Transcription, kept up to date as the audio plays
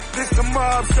This the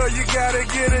mob, so you gotta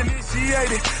get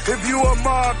initiated. If you a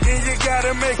mob, then you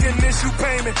gotta make initial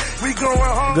payment. We going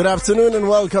home. Good afternoon and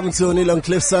welcome to Oneal On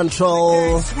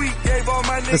CliffCentral.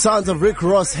 The sounds of Rick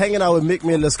Ross hanging out with Mick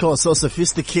Miller's called So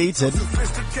Sophisticated,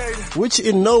 which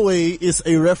in no way is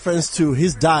a reference to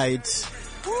his diet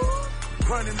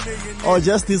or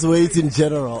just his weight in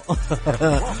general.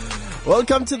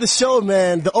 Welcome to the show,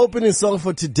 man. The opening song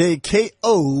for today,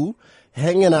 K.O.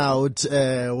 hanging out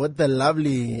with the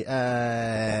lovely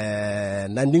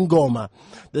Nandingoma.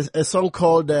 There's a song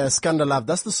called Scandalove.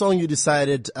 That's the song you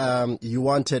decided you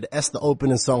wanted as the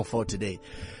opening song for today.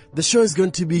 The show is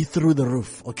going to be through the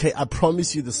roof, okay? I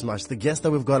promise you this much. The guests that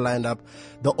we've got lined up,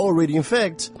 they're already. In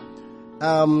fact,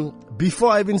 before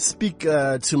I even speak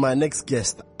to my next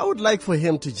guest, I would like for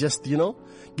him to just,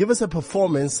 give us a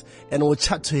performance and we'll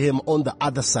chat to him on the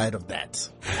other side of that.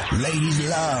 Ladies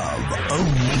love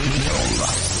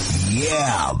Oneal.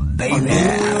 Yeah, baby.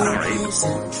 Oneal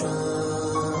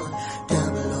Central,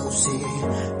 double OC,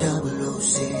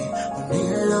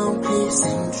 Oneal On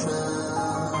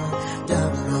CliffCentral,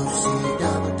 double OC,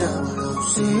 double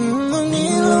OC,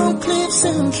 Oneal On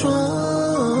CliffCentral,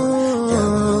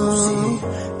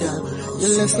 double OC.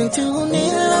 You're listening to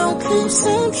Oneal On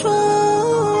CliffCentral.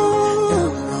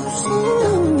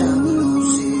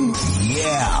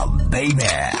 Yeah, baby.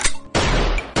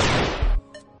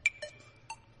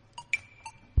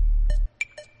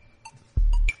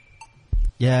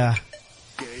 Yeah,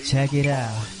 check it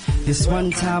out. This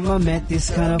one time I'm at this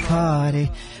kind of party,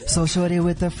 so shorty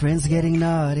with her friends getting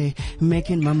naughty,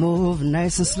 making my move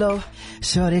nice and slow.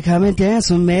 Shorty come and dance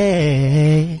with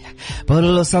me, but a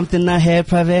little something I had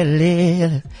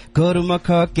privately. Go to my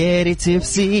car, get it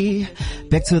tipsy,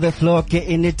 back to the floor,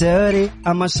 getting it dirty.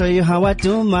 I'ma show you how I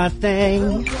do my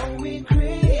thing.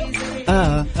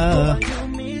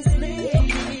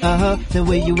 The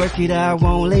way you work it, I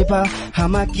won't labor.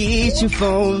 I'ma get you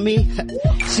for me.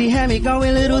 She had me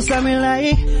going little something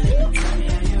like,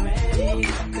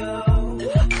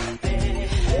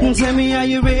 tell me, are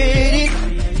you ready?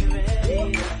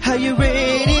 Are you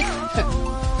ready?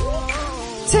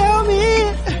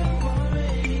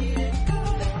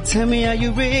 Tell me, are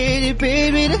you ready,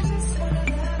 baby?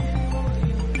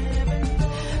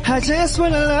 I just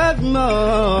wanna love you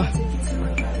more.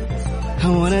 I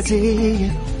wanna take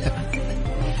you.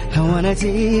 I wanna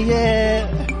take you.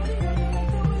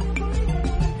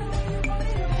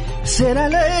 Said I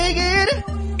like it.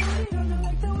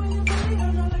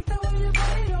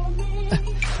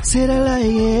 Said I like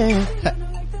it.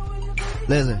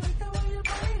 Listen.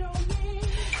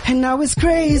 And now it's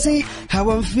crazy how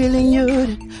I'm feeling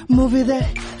you. Moving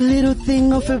that little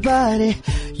thing off your body.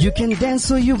 You can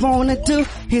dance all you wanna do.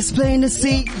 It's plain to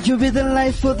see you be the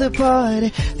life of the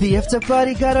party. The after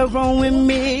party gotta run with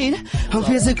me. I'm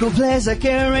physical pleasure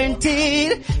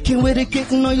guaranteed. Can't wait to get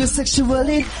to know you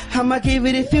sexually. I'ma give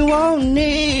it if you want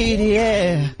it,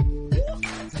 yeah.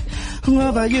 What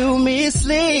about you, Miss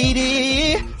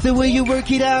Lady? The way you work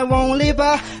it, I won't live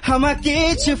by. I'ma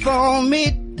get you for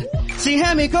me. She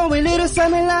had me going little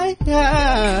something like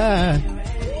that.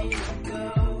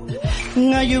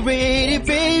 Are you ready,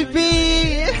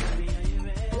 baby?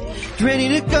 Ready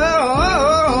to go,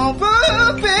 oh,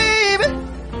 baby?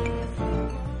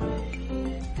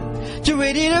 You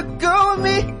ready to go with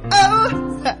me? Oh,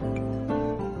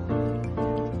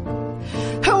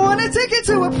 I wanna take you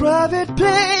to a private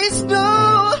place,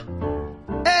 no.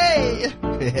 Hey,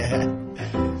 yeah.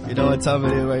 You know what time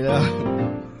it is right now?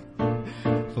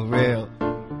 For real.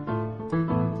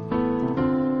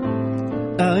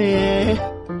 Oh yeah.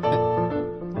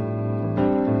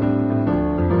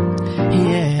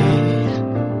 Yeah.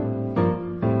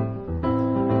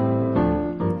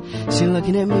 She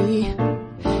looking at me,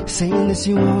 saying that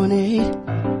she want it.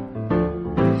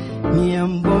 Me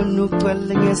I'm born no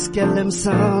quelling eskelem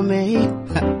same.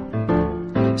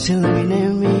 She looking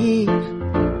at me,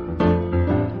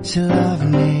 she love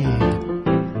me.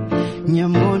 Me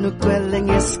I'm born no quelling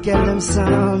eskelem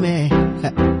same.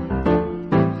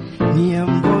 Me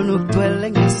I'm born no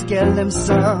quelling eskelem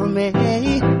same.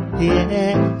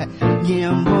 Yeah. Me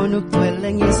I'm born no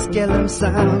quelling eskelem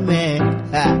same.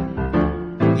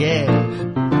 Yeah.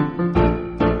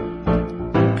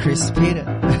 Chris Peter.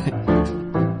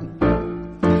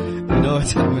 You know what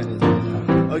time it is.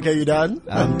 Okay, you done?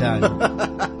 I'm done.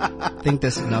 I think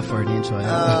that's enough for an intro.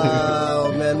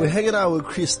 Oh man, we're hanging out with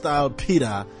Chris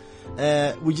Peter.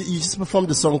 You just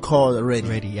performed a song called Ready.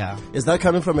 Ready, yeah. Is that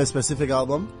coming from a specific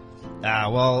album?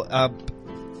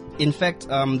 In fact,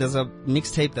 there's a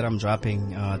mixtape that I'm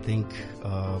dropping, I think,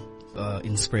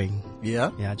 in spring.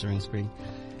 Yeah? Yeah, during spring.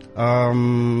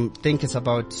 Think it's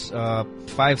about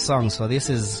 5 songs. So this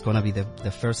is gonna be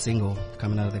the first single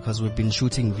coming out because we've been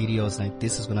shooting videos. Like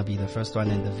this is gonna be the first one,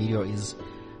 and the video is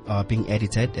being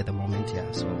edited at the moment.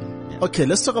 Yeah. So yeah. Okay,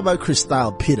 let's talk about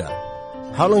Crystal Peter.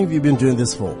 How long have you been doing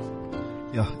this for?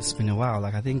 Yeah, it's been a while.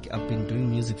 Like I think I've been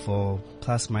doing music for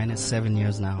 +- 7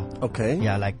 years now. Okay.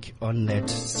 Yeah, like on that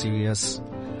serious,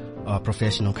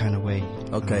 professional kind of way.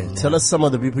 Okay. Tell us some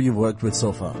of the people you've worked with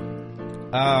so far.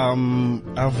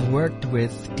 I've worked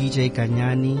with DJ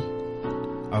Kanyani.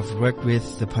 I've worked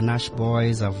with the Panache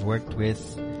Boys. I've worked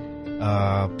with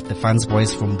the Fans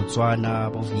Boys from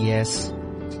Botswana, OVS.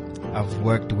 I've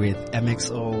worked with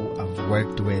MXO. I've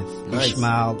worked with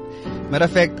Ishmael. Matter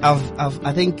of fact,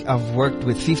 I think I've worked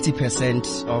with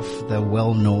 50% of the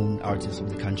well-known artists of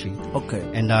the country. Okay.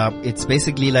 And it's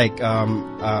basically like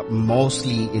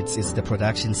mostly it's the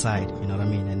production side. You know what I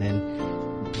mean? And then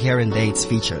here and there it's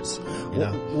features. You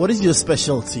know? What is your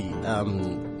specialty?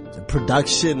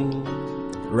 Production,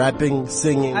 rapping,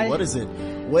 singing. What is it?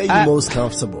 Where are you most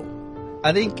comfortable?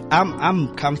 I think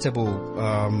I'm comfortable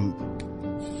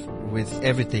with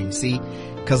everything. See,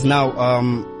 because now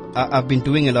I've been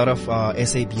doing a lot of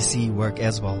SABC work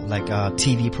as well, like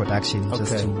TV production,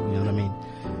 just to, you know what I mean,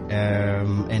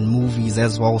 and movies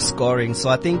as well, scoring. So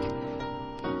I think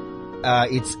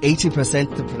it's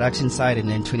 80% the production side and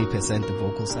then 20% the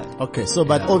vocal side. Okay, so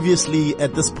but obviously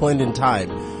at this point in time,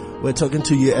 we're talking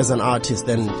to you as an artist,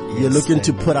 and you're looking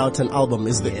to put out an album.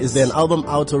 Is there an album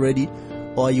out already?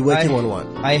 Or are you working on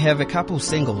one? I have a couple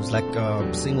singles, like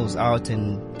singles out,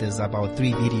 and there's about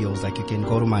 3 videos. Like you can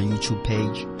go to my YouTube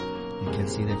page, you can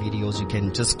see the videos. You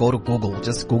can just go to Google,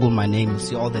 just Google my name. You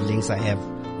see all the links I have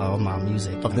on my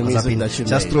music. Of the music that you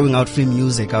just made. throwing out free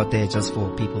music out there just for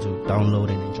people to download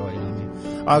and enjoy. You know what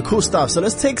I mean? Cool stuff. So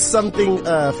let's take something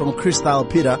from Crystal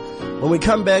Peter. When we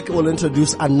come back, we'll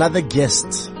introduce another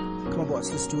guest. Come on, boys,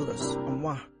 let's do this. On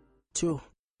 1, 2,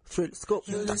 3, let's go.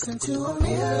 You listen to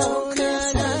Oneal On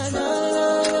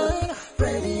CliffCentral.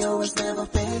 Radio has never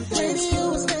been this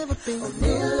good.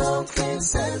 Oneal On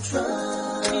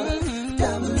CliffCentral.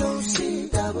 Double OC,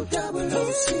 double OC.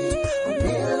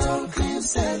 Oneal On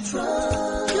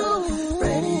CliffCentral.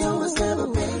 Radio has never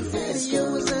been this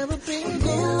good.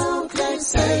 Oneal On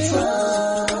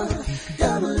CliffCentral.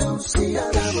 Double OC,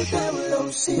 double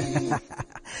OC.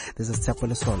 This is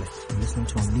Tapole Sole. You're listening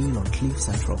to Oneal On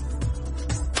CliffCentral.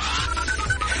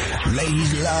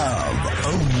 Ladies love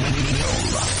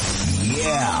Oneal.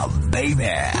 Yeah, baby.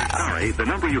 Sorry, the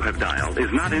number you have dialed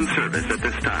is not in service at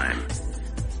this time.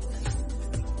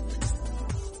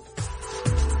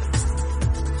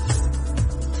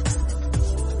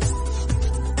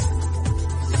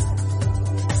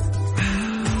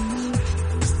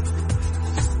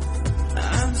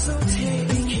 I'm so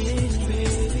taken,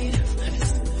 baby.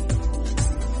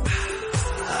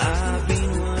 I've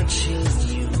been watching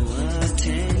you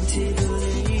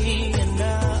attentively, and I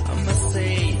must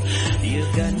say you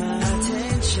got my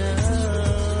attention.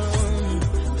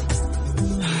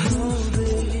 Oh,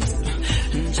 babe,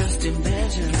 just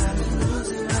imagine I'm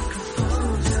losing my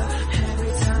composure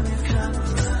every time you come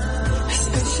around.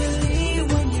 Especially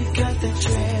when you got that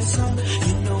dress on,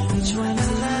 you know which one I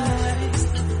like.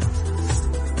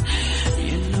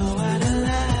 You know what I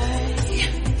like.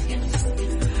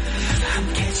 I'm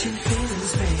catching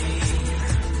feelings, babe.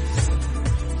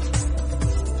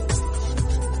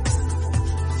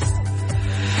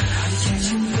 I'm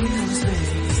catching feelings,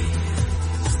 babe.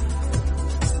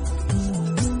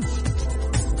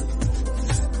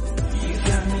 You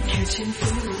got me catching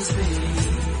feelings, babe.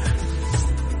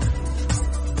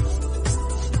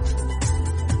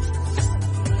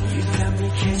 You got me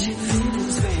catching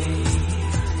feelings, babe.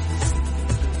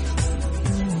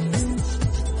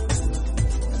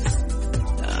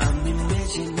 I'm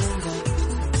imagining the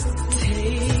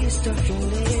taste of your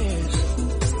lips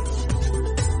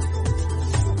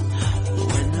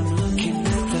when I'm looking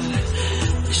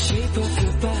at the shape of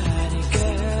your body,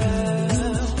 girl.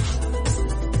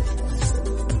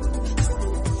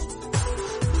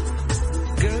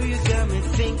 Girl, you got me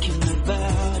thinking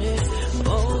about it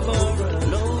over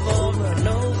and over and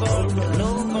over and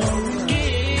over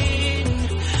again.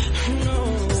 No.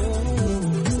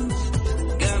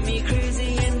 Got me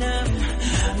crazy and I'm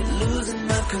losing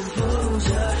my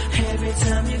composure every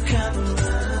time you come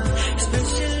around.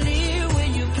 Especially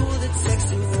when you pull that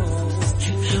sexy roll.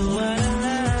 You know what I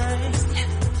like.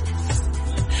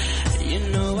 You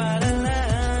know what I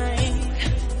like.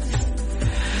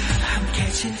 I'm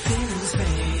catching feelings,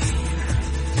 babe.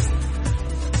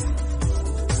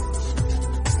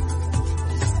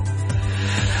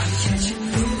 I'm catching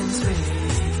feelings, babe.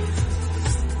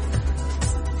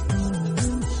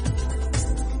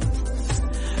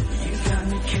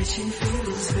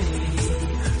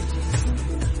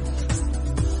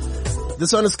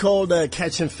 This one is called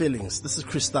Catching Feelings. This is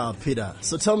Crystal Peter.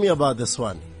 So tell me about this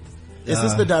one. Is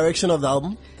this the direction of the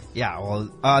album? Yeah, well,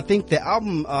 I think the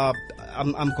album,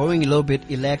 I'm going a little bit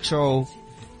electro,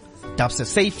 dubstep,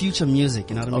 say future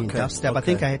music, you know what I mean? Okay, Dubstep. okay. I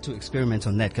think I had to experiment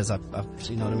on that because I've,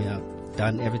 you know what I mean? I've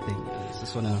done everything. I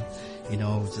just want to, you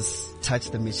know, just touch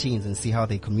the machines and see how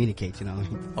they communicate, you know what I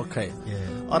mean? Okay.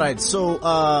 Yeah. All right. So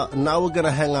now we're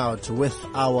gonna hang out with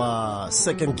our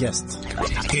second guest.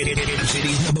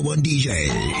 City's number one DJ.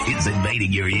 It's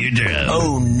invading your eardrum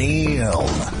Oneal.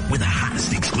 with the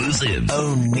hottest exclusives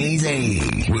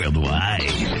Oneezy. worldwide.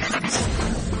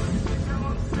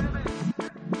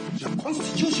 The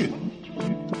Constitution.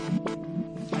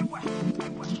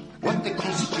 What the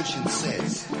Constitution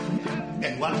says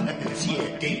and what happens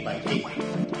here day by day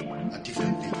are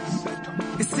different things.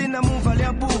 Isina muva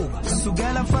liyabuka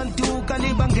sukela fantuka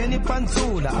libangeni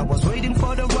pantsula. I was waiting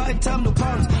for the right time to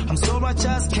pounce. I'm so I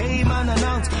just came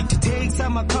unannounced to take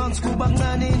some accounts. Kuba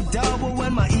kuncane indawo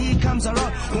when my E comes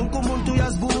around. Wonke umuntu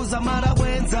uyazibuza mara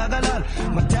kwenzakalani.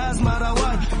 Madazi mara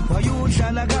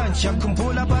wayudlala kanje.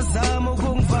 Yakhumbula bazama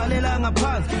ukungivalela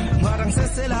ngaphandle. Mara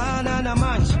ngiseselana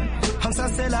namanje.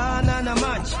 Angisaselana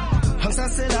namanje.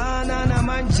 Angisaselana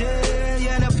namanje.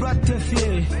 Yena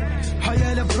practice.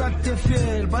 Hayele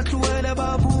practice. Batluele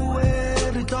babuwe.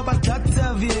 Rito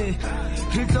batlatsavie.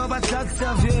 Rito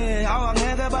batlatsavie.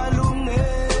 Awangeke balunge.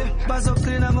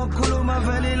 Bazoqina ngokukhuluma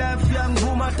vele life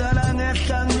yangivuma dala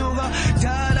ngehla nyuka.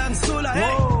 Dala ngisula.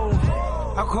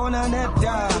 Akhona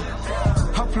neda.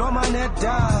 Haploma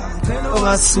neda. Phela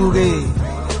ungasuke.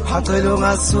 Hacelo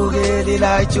ngasuke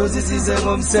lila ijozi size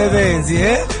ngomsebenzi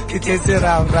kithethe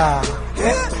rawra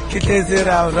kithethe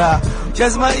rawra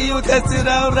just my you kithethe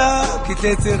rawra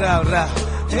kithethe rawra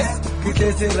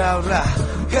kithethe rawra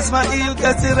just my you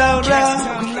kithethe rawra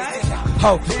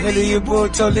how really you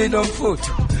put a little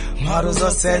foot maro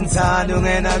zosenzana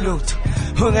ungena lutho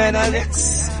ungena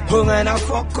next ungena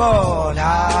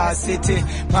fokola sithi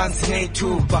phansi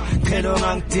ngeyithupa phela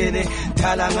ngangidini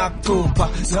dala ngakucupha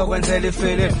sokwenzela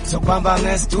ifele sokubamba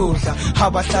ngesithudla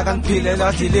abahlakaniphile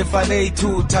lathi lifa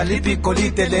leyithutha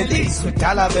libigolide leliswe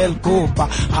dala beligubha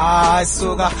hayi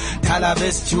suka dala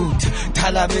besijutha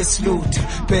dala besilutha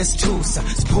besithusa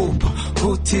siphupha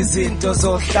kuthi izinto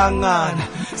zohlangana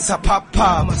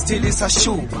saphaphama stili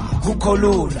sashuba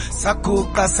kukholula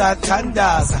saguqa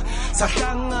sathandaza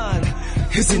sahlangana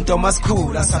izinto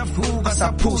masikhula savuka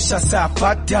saphusha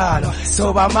sabhadala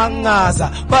soba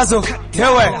mangaza bazo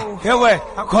hewe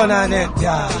akhona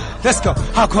neda let's go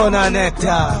akhona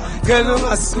neda ngelo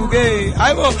ngasuke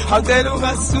hayibo ngelo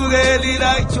ngasuke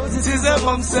lila ijozi size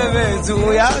ngomsebenzi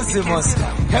uyazi mos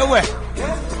hewe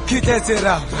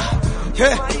kitetsera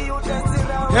hewe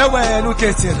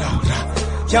utetsera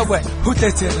hewe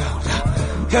utetsera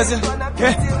kaze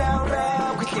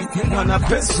Mwana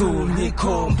phezulu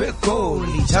nikhombe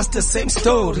goli just the same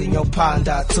story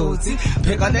nyophanda tsotsi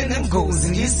phekane nengozi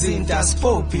ngizinda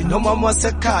spopi noma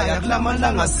mwasekhaya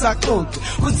kulamalanga saxoxi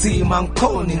unzima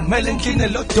ngikhoni ngimele ngine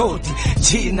lododi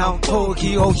thina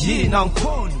uqhoki oyina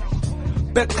ngikhoni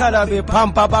bekhala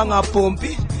bephampa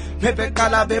bangapompi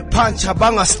bebeqala bephuncha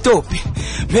bangastopi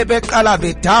bebeqala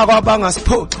bedakwa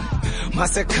bangasiphoxi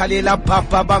masekhalela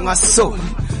baba bangasoli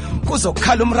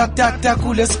kuzokhala umratata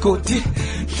kulesigodi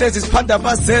hlezi siphanda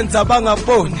bazenza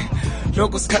bangaboni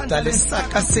lokho sikhadala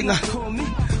isaka singakhomi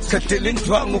sikhathela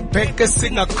indwangu ubheke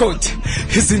singakhodi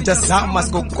izinto zama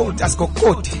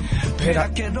sikokoti phela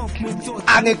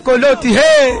angekoloti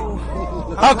hey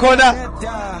akhona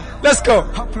let's go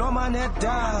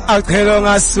akhelo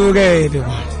ngasukeli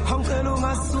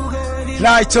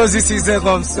la ichozi size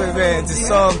ngomsebenzi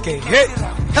sonke hey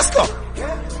let's go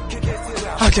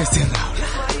okay sina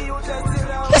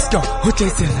let's go. Who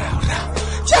takes it out?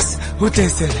 Yes. Who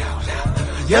takes it out?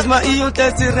 Yes, my EU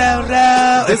takes it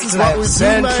out. This is what we do,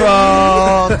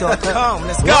 Central.com.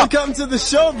 Let's go. Welcome to the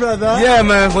show, brother. Yeah,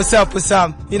 man. What's up?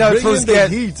 You know, Bringing the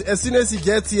heat. As soon as he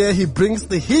gets here, he brings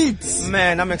the heat.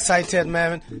 Man, I'm excited,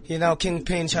 man. You know,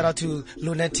 Kingpin, shout out to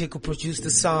Lunatic who produced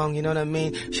the song, you know what I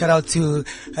mean? Shout out to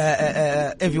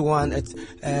everyone at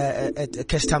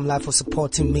Cash Time Live for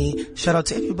supporting me. Shout out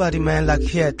to everybody, man, like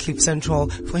here at Cliff Central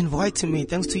for inviting me.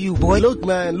 Thanks to you, boy. Look,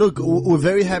 man, we're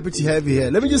very happy to have you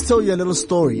here. Let me just tell you a little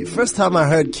story. First time I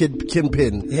heard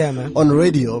Kingpin on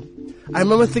radio, I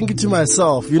remember thinking to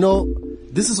myself, you know,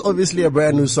 this is obviously a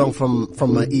brand new song from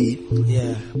my E.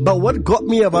 Yeah. But what got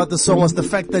me about the song was the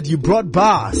fact that you brought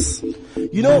bars.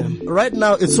 You know, right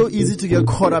now it's so easy to get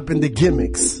caught up in the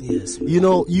gimmicks. Yes. You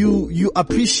know, you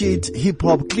appreciate hip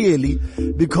hop clearly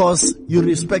because you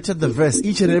respected the verse,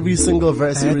 each and every single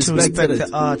verse. I You have to respected respect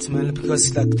it. the art, man,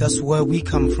 because like that's where we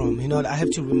come from. You know, I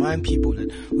have to remind people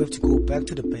that we have to go back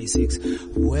to the basics,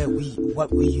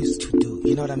 what we used to do.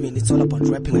 You know what I mean? It's all about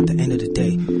rapping at the end of the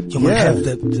day. You might have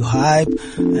the hype,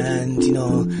 and you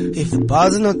know, if the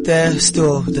bars are not there,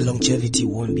 still the longevity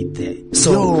won't be there.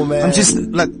 So man. I'm just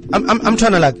like I'm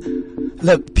trying to like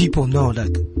let people know,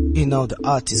 like, you know, the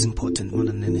art is important more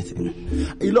than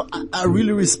anything. You know, I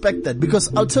really respect that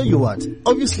because I'll tell you what,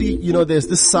 obviously, you know, there's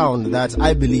this sound that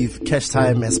I believe Cash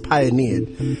Time has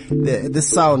pioneered. This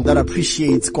sound that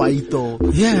appreciates Kwaito.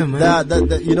 Yeah, man.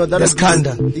 That you know, That's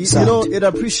kinda you know, it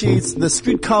appreciates the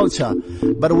street culture.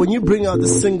 But when you bring out the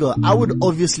single, I would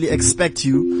obviously expect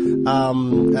you,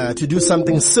 to do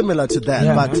something similar to that.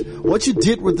 Yeah, but what you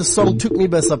did with the song took me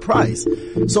by surprise.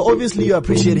 So obviously you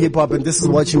appreciate hip hop and this is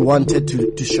what you wanted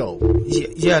to show.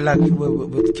 Yeah, like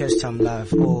with Cash Time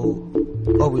Live, all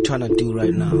we're trying to do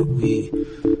right now,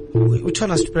 we're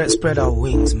trying to spread our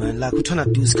wings, man. Like we're trying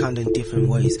to do this kind of in different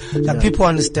ways. Like people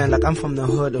understand, like I'm from the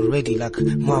hood already, like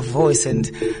my voice and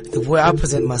the way I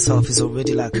present myself is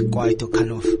already like quite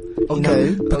kind of, you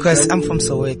know, because I'm from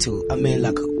Soweto. I mean,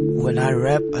 like when I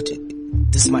rap,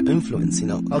 this is my influence, you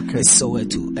know. Okay. It's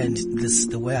Soweto, and this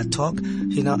the way I talk,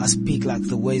 you know. I speak like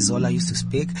the way Zola used to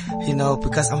speak, you know,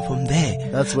 because I'm from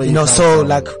there. That's where you know. come So from.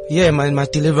 like, yeah, my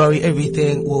delivery,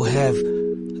 everything will have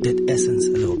that essence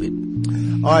a little bit.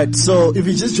 Alright, so if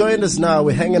you just joined us now,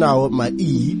 we're hanging out with my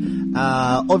E.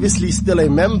 Obviously still a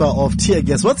member of Tear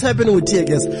Gas. What's happening with Tear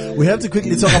Gas? We have to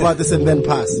quickly talk about this and then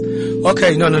pass.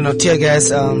 Okay, no, Tear Gas,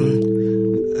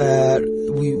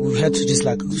 we had to just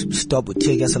like stop with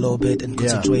Tear Gas a little bit and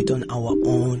concentrate on our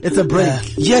own. It's a break.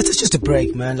 Yes, it's just a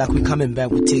break, man. Like we're coming back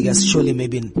with Tear Gas surely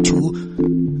maybe in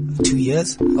two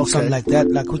years or something like that.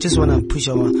 Like we just want to push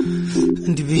our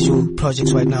individual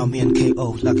projects right now, me and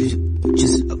KO. Like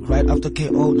just right after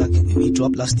KO, like he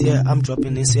dropped last year, I'm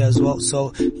dropping this year as well.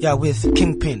 So yeah, with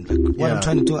Kingpin, like what I'm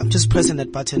trying to do, I'm just pressing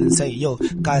that button and saying, yo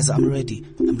guys, I'm ready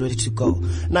to go.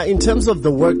 Now in terms of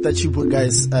the work that you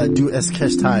guys do as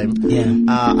Cash Time,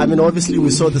 I mean obviously we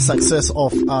saw the success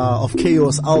of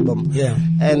KO's album,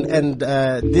 and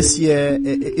this year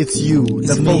it's you.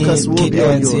 It's the focus will be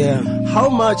on you. Yeah. How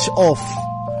much of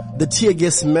the Tear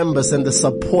Gas members and the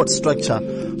support structure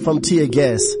from Tear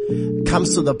Gas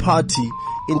comes to the party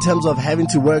in terms of having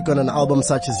to work on an album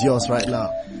such as yours right now?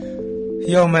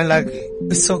 Yo man, like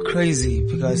it's so crazy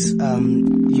because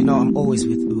you know, I'm always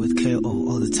with KO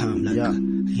all the time. Like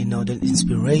you know, the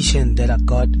inspiration that I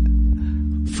got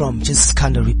from just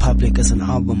kind of Republic as an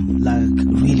album, like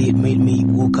really it made me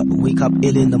wake up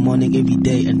early in the morning every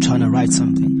day and trying to write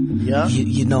something. Yeah.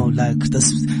 You know, like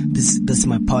this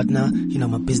my partner, you know,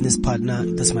 my business partner,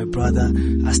 that's my brother.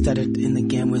 I started in the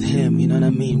game with him, you know what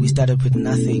I mean? We started with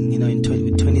nothing, you know,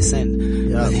 with 20 Cent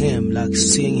with him, like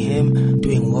seeing him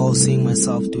doing well, seeing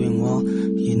myself doing well,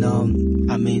 you know,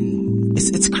 I mean,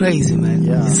 it's crazy, man.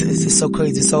 Yeah. It's so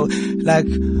crazy. So like,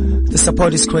 the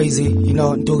support is crazy, you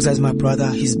know. Dogs is my brother.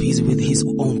 He's busy with his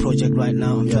own project right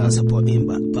now. I'm trying to support him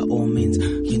by all means,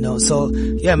 you know. So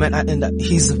yeah, man. And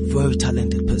he's a very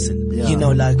talented person. You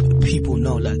know, like people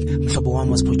know, like Mhlobo Wami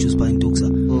was produced by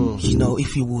Ndugza. You know,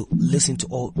 if you will listen to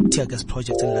all Tear Gas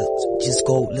projects and just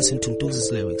go listen to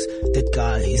Ndugza's lyrics, that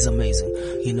guy is amazing.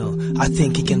 You know, I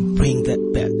think he can bring that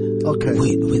back. Okay.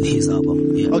 With his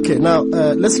album. Yeah. Okay. Now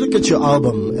let's look at your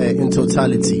album in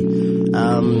totality.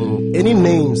 Any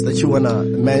names that you wanna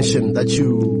mention that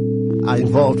you are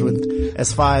involved with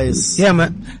as far as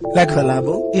man, like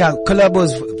collabo? Yeah,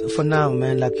 collabos for now,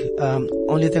 man. Like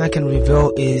only thing I can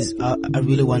reveal is I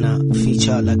really wanna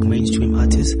feature like mainstream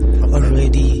artists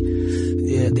already.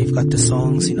 Yeah, they've got the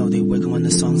songs, you know, they're working on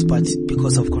the songs, but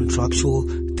because of contractual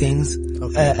things,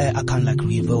 I can't like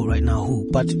reveal right now who.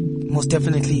 But most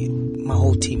definitely, my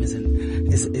whole team is in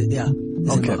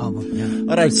my album.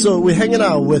 Yeah. All right, so we're hanging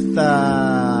out with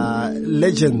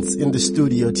legends in the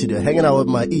studio today. Hanging out with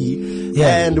my E,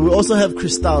 and we also have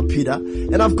Crystal Peter,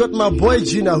 and I've got my boy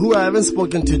Junior, who I haven't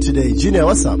spoken to today. Junior,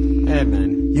 what's up? Hey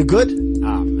man, you good?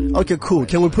 Man. Okay, cool.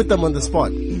 Can we put them on the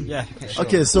spot? Yeah. Sure.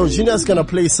 Okay, so Junior's gonna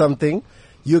play something.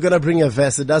 You're gonna bring a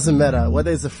verse. It doesn't matter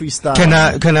whether it's a freestyle.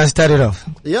 Can I start it off?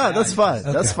 Yeah, that's fine.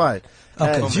 Okay. That's fine.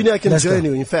 Okay. Junior can join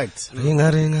you. In fact,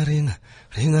 ringa ringa ringa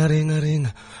Ringa, ringa,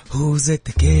 ringa. Who's at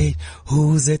the gate?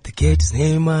 Who's at the gate? His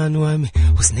name man want me.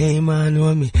 Whose name man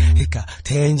want me? He got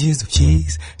 10 G's of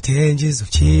cheese, 10 G's of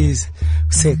cheese.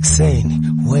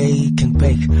 16, wake and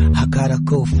bake. I gotta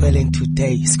go filling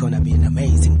today. It's gonna be an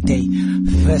amazing day.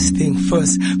 First thing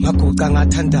first, makuka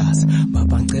ngathandaza.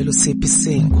 Baba ngicela usiphi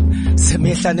isingo.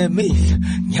 Semihla nemihla.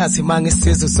 Ngiyazi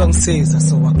mangisiza usongisiza.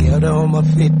 So I get on my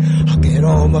feet. I get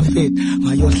on my feet.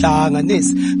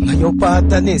 Ngayohlanganisa,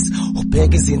 ngayophatanisa.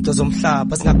 Ubheka izinto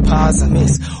zomhlaba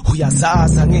singakuphazamisa.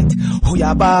 Uyazaza ngithi,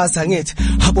 uyabaza ngithi.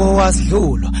 Abo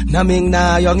wasidlulo, nami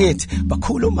nginayo ngithi.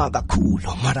 Bakhuluma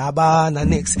kakhulu, marabana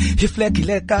nix.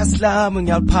 Iflekile kaslami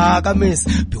ngiyaliphakamisa.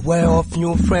 Beware of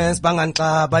new friends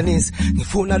banganixabanisa.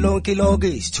 Ngifuna lonke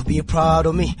ilokishi to be proud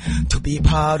of me, to be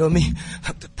proud of me.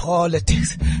 The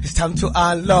politics, it's time to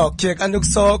unlock. Check and look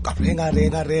so ringa,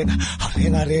 ringa, ringa,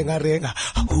 ringa, ringa, ringa.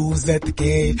 Who's at the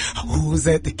gate? Who's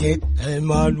at the gate? Hey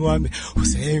man want me,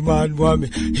 who's hey man want me?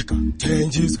 He got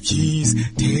 10 G's of cheese,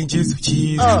 10 G's of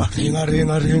cheese. Ringa,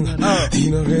 ringa, ringa,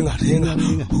 ringa, ringa,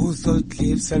 ringa. Who's at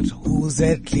CliffCentral? Who's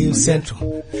at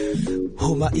CliffCentral?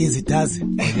 Who my easy does it?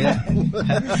 Yeah.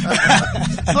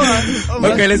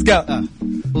 Okay, let's go.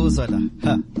 Who's on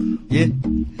that? Yeah.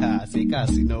 See,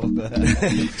 no.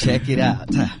 Check it out.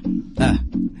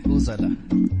 Who's on that?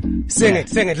 Sing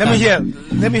it. Let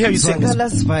me hear you sing this.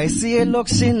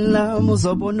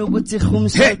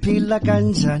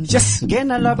 Yes.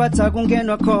 Ngena labatha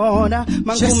kungenwa khona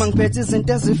manguma ngiphethe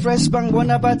izinto ezifresh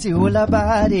bangibona bathi hola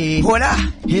body hola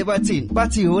he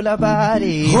bathi hola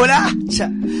body hola cha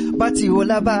bathi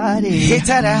hola body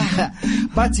hitara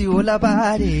bathi hola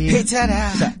body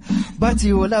hitara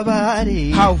bathi hola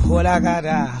body how hola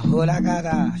gara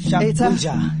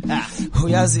shakuja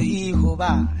uyazi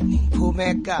ihubani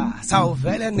phumeka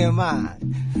sawuvele nemali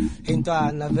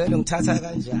intwana vele ngithatha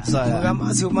kanjani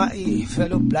ngamazi uma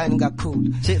ifela blind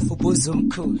kakhulu ubuza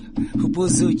umkhulu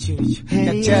ubuza ujuju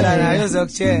ngiyakutshela nayo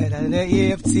uzokutshela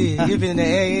ne-EFT even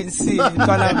ne-ANC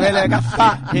intwana vele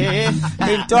kafana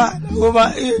intwana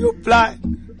uma blind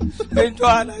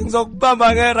intwana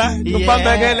ngizokubamba nge-right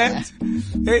ngibambe nge-left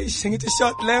hey ngithi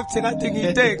short left ngathi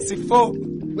ngiyitaxi 4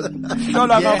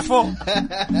 Dollar yeah. 4.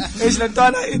 It's the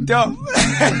dollar in dumb.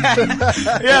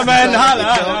 Yeah, man.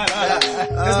 Holla.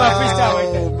 That's my freestyle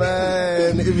right there. Oh,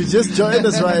 man. If you just joined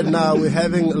us right now, we're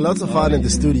having lots of fun in the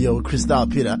studio with Crystal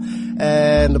Peter.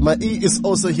 And my E is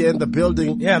also here in the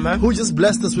building. Yeah, man. Who just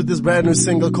blessed us with this brand new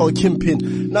single called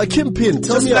Kingpin. Now, Kingpin,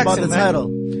 tell me about the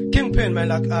title. Kingpin, man.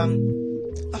 Like, I'm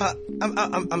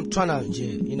trying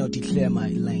to, declare my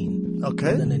lane. Okay.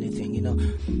 More than anything,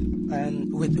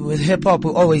 And with hip hop, we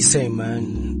always say,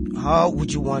 man, how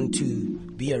would you want to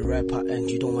be a rapper and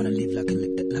you don't want to live like a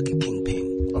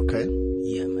kingpin? Okay.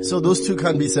 Yeah, man. So those two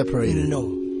can't be separated. No.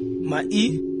 My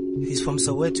E, he's from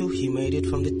Soweto. He made it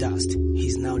from the dust.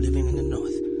 He's now living in the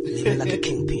north, living like a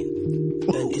kingpin.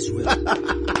 And it's real.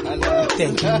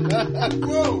 Thank you.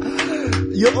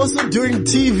 You're also doing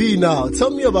TV now.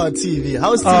 Tell me about TV.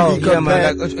 How's TV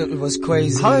compared? Yeah, man, it was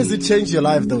crazy. How has it changed your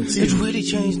life, though? TV? It really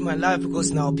changed my life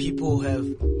because now people have,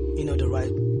 the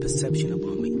right perception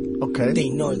about me. Okay. They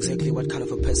know exactly what kind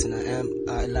of a person I am.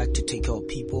 I like to take care of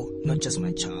people, not just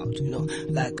my child.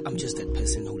 Like I'm just that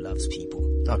person who loves people.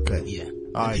 Okay. Yeah.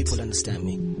 All right. People understand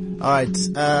me. All right.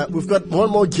 We've got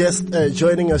one more guest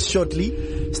joining us shortly.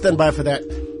 Stand by for that.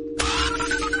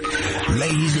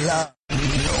 Ladies love.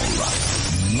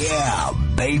 Yeah,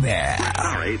 baby.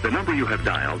 Sorry, the number you have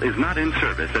dialed is not in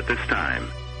service at this time.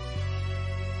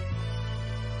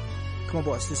 Come on,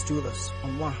 boys, let's do this.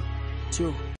 On 1,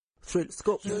 2, 3, let's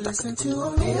go. You listen to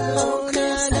Oneal On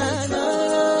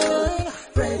CliffCentral.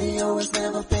 Radio has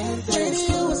never been this.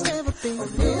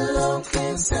 Oneal On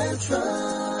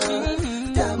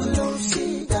CliffCentral. Double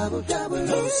OC, double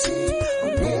OC.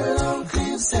 Oneal On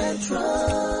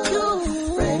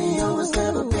CliffCentral. Radio has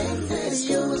never been this.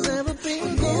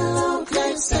 Oneal On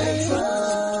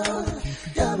CliffCentral.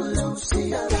 Double OC,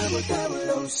 double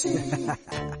OC.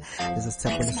 This is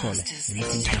step on the phone.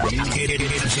 City's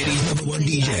 #1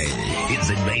 DJ. It's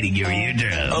invading your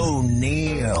eardrum.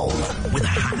 Oneal with the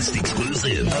hottest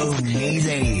exclusive.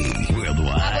 Oneal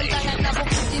worldwide.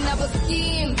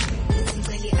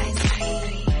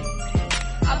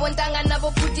 Abontanga nabo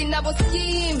puti nabo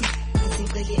scheme.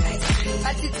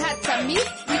 Batithatha me,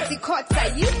 ngizikhotha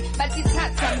yi.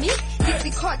 Batithatha me,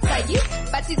 ngizikhotha yi.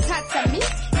 Batithatha me,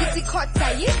 ngizikhotha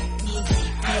yi.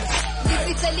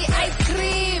 Ngizicela ice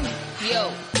cream. Yo.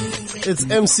 It's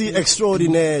MC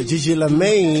Extraordinaire, Gigi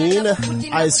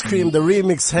Lamaine, Ice Cream, the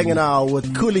remix, hanging out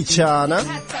with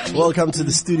Kulichana. Welcome to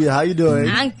the studio. How you doing?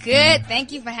 I'm good.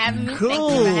 Thank you for having me. Cool. Thank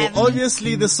you for having me.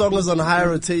 Obviously, the song is on high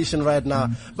rotation right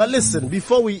now. But listen,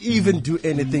 before we even do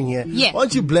anything here, Yeah. why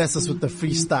don't you bless us with the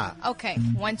freestyle? Okay,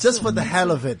 one, two. Just for the hell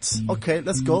of it. Okay,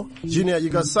 let's go. Junior, you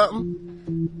got something?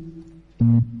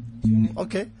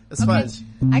 Okay, it's fine.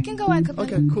 I can go a cappella.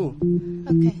 Okay, cool.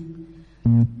 Okay.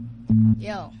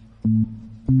 Yo.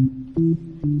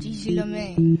 Gigi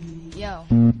Lamaine. Yo.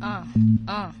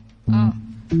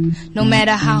 No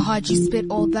matter how hard you spit,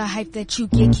 all the hype that you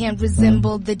get can't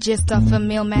resemble the gist of a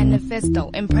male manifesto.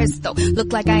 And presto,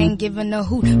 look like I ain't giving a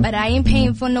hoot, but I ain't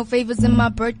paying for no favors in my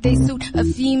birthday suit. A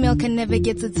female can never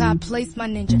get to top place, my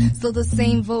ninja. Still the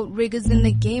same vote riggers in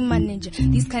the game, my ninja.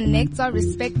 These connects are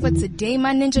respect for today,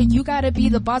 my ninja. You gotta be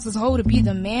the boss's hoe to be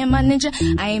the man, my ninja.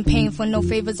 I ain't paying for no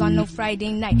favors on no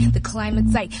Friday night. The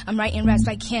climate's tight, I'm writing raps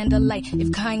like candlelight.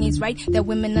 If Kanye's right, that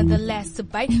women are the last to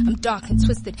bite. I'm dark and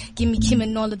twisted, give me Kim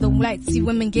and all of the lights. See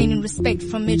women gaining respect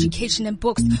from education and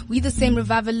books. We the same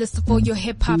revivalists for your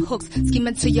hip-hop hooks.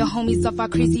 Scheming to your homies off our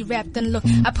crazy rap. Then look,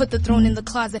 I put the throne in the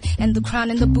closet and the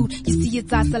crown in the boot. You see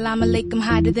it's assalamu alaikum,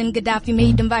 harder than Gaddafi.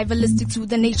 Made them rivalistic to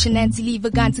the nation. Anti-leave a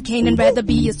gun to Canaan. Rather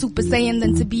be a super saiyan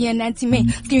than to be an anti-man.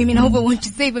 Screaming over, won't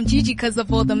you save him, Gigi, cause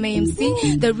of all the mayhem.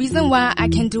 See, the reason why I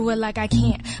can do it like I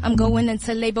can't. I'm going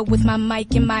into labor with my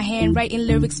mic in my hand, writing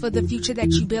lyrics for the future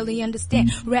that you barely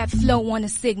understand. Rap flow on a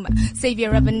sigma,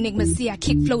 savior of enigma. See, I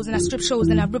kick flows and I strip shows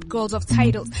and I rip girls off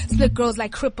titles. Split girls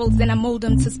like cripples and I mold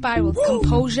them to spirals.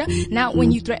 Composure, not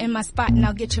when you threaten my spot and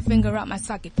I'll get your finger out my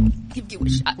socket. Give you a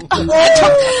shot. Oh,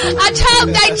 I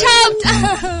choked.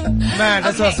 Man,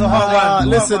 that's Okay. also hard.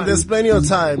 Listen, there's plenty of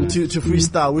time to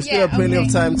freestyle. We still have plenty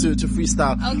of time to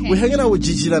freestyle. Okay. We're hanging out with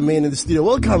Gigi Lamaine in the studio.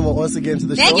 Welcome once again to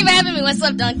the show. Thank you for having me. What's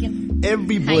up, Duncan?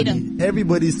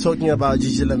 Everybody's talking about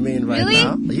Gigi Lamaine right Really?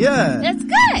 now. Yeah. That's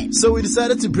good. So we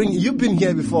decided to bring, you've been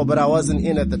here before, but I wasn't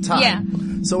in at the time. Yeah.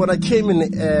 So when I came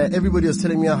in, everybody was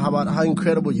telling me about how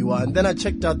incredible you are. And then I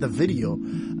checked out the video,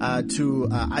 to,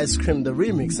 Ice Cream, the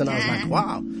remix. And I was like,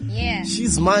 wow. Yeah.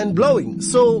 She's mind blowing.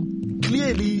 So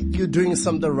clearly you're doing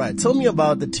something right. Tell me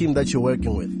about the team that you're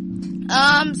working with.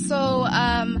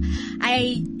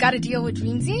 I got a deal with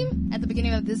Dream Team at the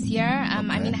beginning of this year. I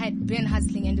mean, I had been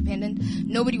hustling independent.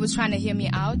 Nobody was trying to hear me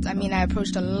out. I mean, I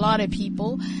approached a lot of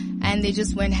people and they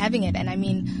just weren't having it. And I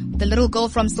mean, the little girl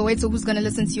from Soweto who's going to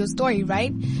listen to your story,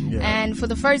 right? Yeah. And for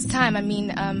the first time, I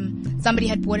mean, somebody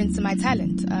had bought into my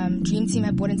talent. Dream Team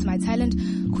had bought into my talent.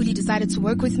 Kuli decided to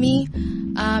work with me.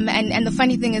 And the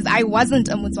funny thing is, I wasn't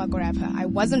a Motswako rapper. I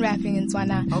wasn't rapping in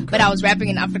Tswana, but I was rapping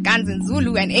in Afrikaans and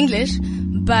Zulu and English.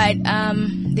 But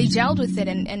they gelled with it,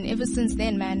 and ever since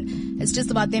then, man, it's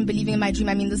just about them believing in my dream.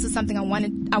 I mean, this is something I want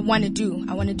to do.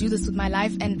 I want to do this with my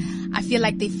life, and I feel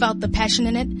like they felt the passion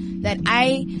in it. That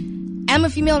I am a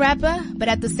female rapper, but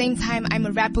at the same time, I'm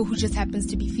a rapper who just happens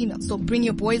to be female. So bring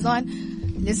your boys on.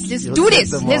 Let's do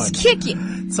this. Let's kick it.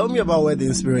 Tell me about where the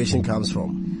inspiration comes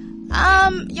from.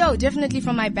 Definitely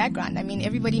from my background. I mean,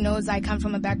 everybody knows I come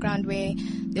from a background where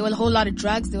there were a whole lot of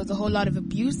drugs, there was a whole lot of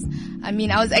abuse. I mean,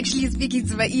 I was actually speaking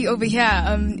to my E over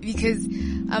here, because,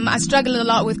 I struggle a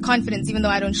lot with confidence, even though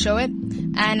I don't show it.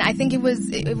 And I think it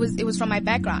was from my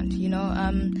background, you know,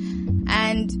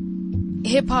 and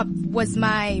hip hop was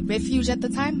my refuge at the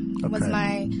time. It was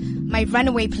my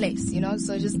runaway place, you know,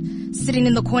 so just sitting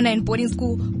in the corner in boarding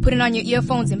school, putting on your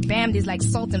earphones and bam, there's like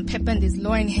Salt and Pepper and there's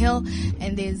Lauryn Hill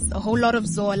and there's a whole lot of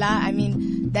Zola. I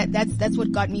mean, that's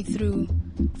what got me through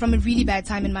from a really bad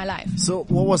time in my life. So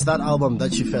what was that album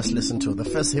that you first listened to? The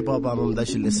first hip hop album that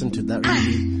you listened to that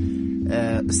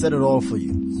really, said it all for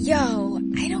you? Yo,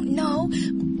 I don't know,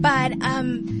 but,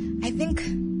 I think,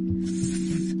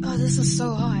 this is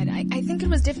so hard. I think it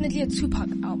was definitely a Tupac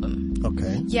album.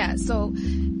 Okay. Yeah, so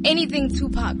anything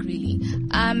Tupac really.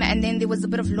 And then there was a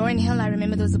bit of Lauryn Hill. I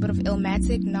remember there was a bit of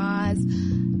Illmatic, Nas.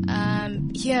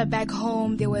 Here back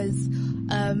home there was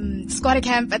Squatter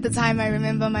Camp at the time. I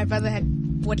remember my brother had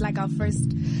bought like our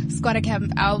first Squatter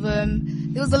Camp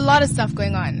album. There was a lot of stuff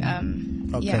going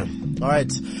on. Okay. Yeah. All right.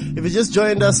 If you just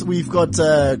joined us, we've got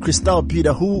Crystal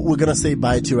Peter, who we're gonna say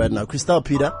bye to right now. Crystal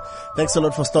Peter, thanks a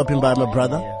lot for stopping by, my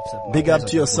brother. Big up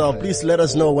to yourself. Please let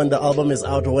us know when the album is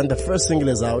out or when the first single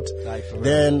is out.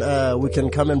 Then we can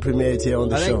come and premiere it here on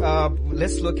the show. Think,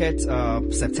 let's look at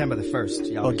September the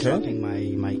 1st. Yeah, I'll be dropping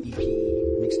my EP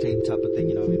mixtape type of thing,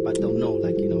 you know what I mean? But don't know,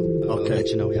 like, you know. I'll let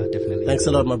you know, yeah, definitely. Thanks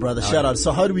a lot, my brother. Shout out.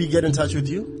 So how do we get in touch with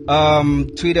you?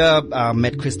 Twitter,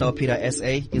 met Crystal Peter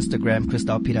SA, Instagram,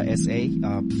 Crystal Peter SA,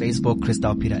 Facebook,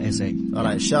 Crystal Peter SA. All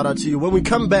right. Shout out to you. When we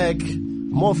come back,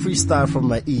 more freestyle from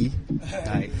my E.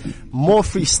 more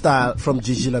freestyle from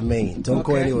Gigi Lamaine. Don't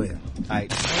go anywhere.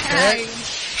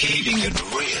 Keeping it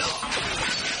real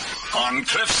on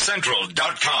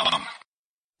CliffCentral.com.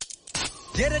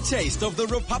 Get a taste of the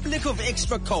Republic of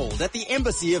Extra Cold at the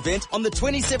Embassy event on the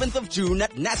 27th of June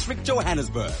at Nasrec,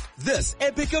 Johannesburg. This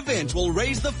epic event will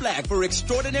raise the flag for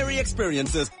extraordinary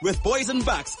experiences with Boys and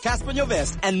Bucks, Casper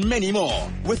Nyovest, and many more.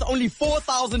 With only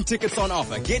 4,000 tickets on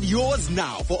offer, get yours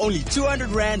now for only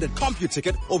 200 Rand at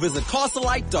CompuTicket or visit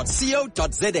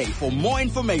castlelight.co.za for more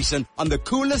information on the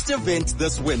coolest event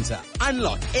this winter.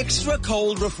 Unlock extra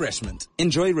cold refreshment.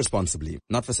 Enjoy responsibly.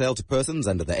 Not for sale to persons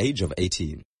under the age of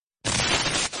 18.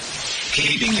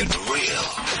 Keeping it real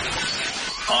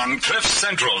on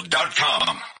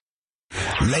CliffCentral.com.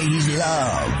 Ladies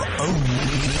love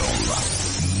Oneal.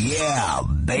 Yeah,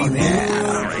 baby.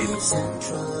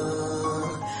 CliffCentral,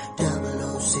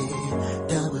 OOC,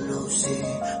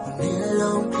 Oneal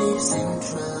on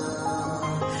CliffCentral,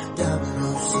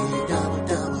 OOC,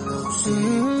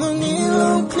 Oneal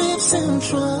on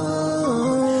CliffCentral,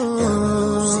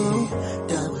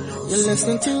 you're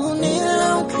listening to Oneal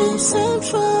on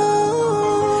CliffCentral.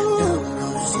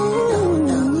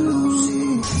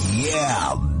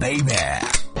 Yeah, baby.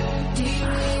 Do you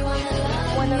really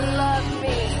wanna love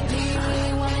me? Do you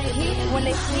really wanna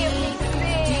hear me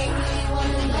sing?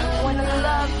 Wanna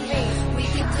love me? We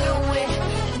can do it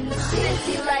in the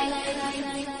city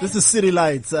lights. This is City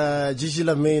Lights. Gigi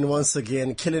Lamaine once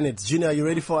again killing it. Junior, are you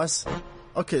ready for us?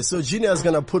 Okay, so Junior is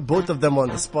gonna put both of them on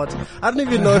the spot. I don't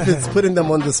even know if it's putting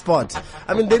them on the spot.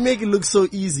 I mean, they make it look so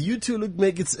easy. You two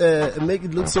make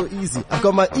it look so easy. I've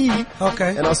got my E.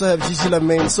 Okay. And I also have Gigi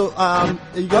Lamaine. So, are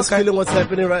you guys feeling what's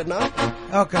happening right now?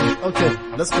 Okay. Okay,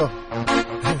 let's go.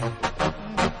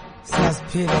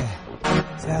 Saspile.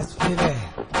 Saspile.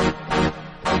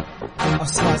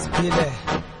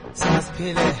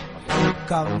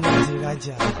 Kamnandi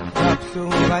ganja,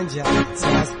 kapsungu ganja,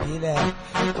 saspile,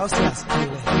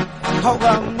 saspile. How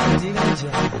kamnandi ganja,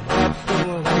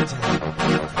 kapsungu ganja.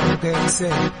 Ugengse,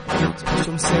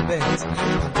 umsebenzi,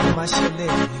 mashele,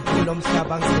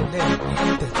 kulomhlaba ngizele.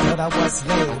 They thought I was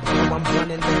lame, now I'm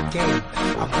running the game.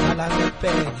 I'm calling the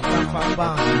pen,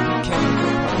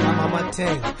 I'm a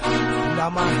 10,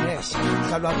 Lama Hesh,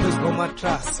 Kalwa please go my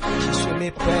trust. She show me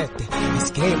birthday, it's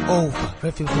game over.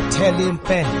 Refi tell him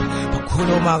pen.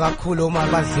 Bakhuluma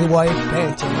badliwa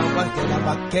ibhentshe mabangela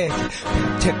bageze.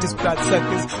 Check this blood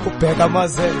circles, ubheka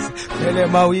amazeze. Vele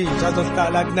mawinja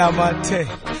azohlala kunamathe.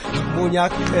 Munya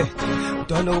qede,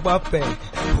 mntwana ubabheke.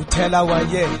 Uthela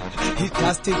wayena,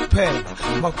 i-dusty pen.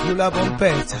 Makhula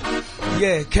bompetha.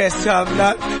 Yeah, cash time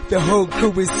lot. The whole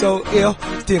crew is so ill.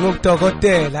 Sting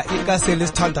ukudokotela. Ikasela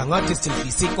isithanda ngathi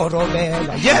silvisa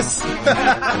ikorobela. Yes!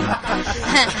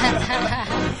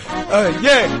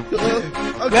 Yeah.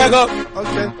 Okay. Let go.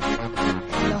 Okay.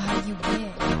 Hello, how you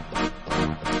been?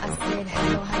 I said,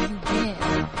 hello, how you been?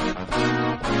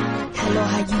 Hello,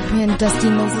 how you been? Dusty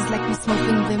noses like we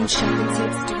smoking them shopping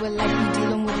tips. Do it like we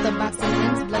dealing with the box of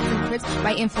limbs, bloods and crips.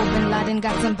 By info, Bin Laden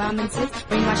got some bombing tips.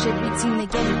 Brainwash every team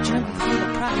together, junkie through the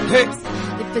problems.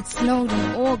 If it snowed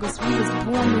in August, we was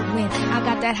born to win. I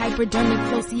got that hypodermic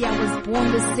flow, see I was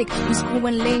born to sick. We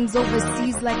screwing lanes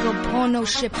overseas like a porno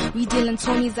ship. We dealing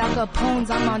Tonys, Al Capones,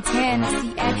 I'm Montana.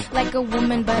 See, act like a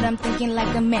woman, but I'm thinking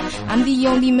like a man. I'm the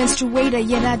only menstruator,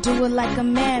 yet I do it like a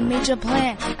man. Major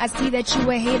plan, I see that you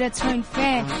a hater turned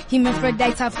fan.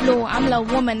 Hermaphrodite flow, I'm la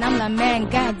woman, I'm la man.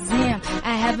 Goddamn,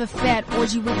 I have a fat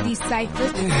orgy with these ciphers.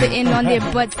 Spitting on their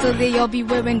butts till they all be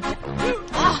wearing...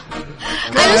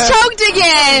 I was choked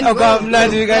again. Oh,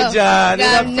 kamnandi ganja.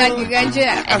 Kamnandi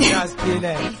ganja.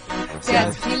 Saspile.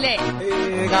 Saspile.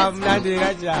 Kamnandi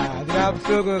ganja.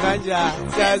 Kapsungu ganja.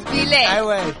 Saspile.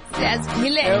 Ewe.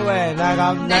 Saspile. Ewe, na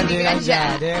kamnandi ganja.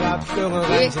 Kapsungu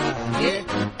ganja.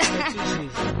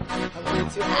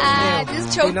 This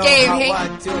choke game, hey. I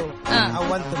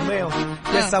want the mail.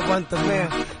 Yes, I want the mail.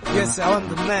 Yes, I want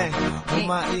the man.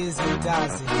 Uma easy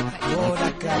does it. All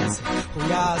I got.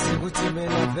 Uyazi ukuthi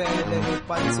mina vele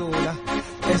ngipantsula.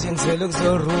 Ngizela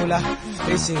ukuzorula.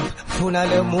 Ngifuna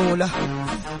lemula.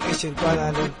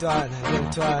 Ngishintwana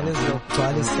lentwana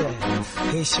izogcwalisela.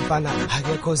 Ngishifana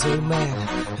akekho zoyimela.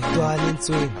 Intwana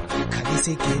inswini.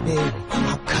 Khalisa igebengu.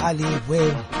 Akhali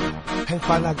wenu.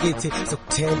 Ngifana kithi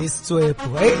sokuthela isitswebhu.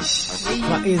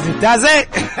 My easy does it.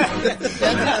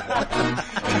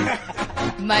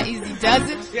 My easy does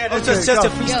it? Yeah, that's just a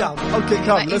freestyle. Okay,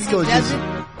 come, let's go, Gigi.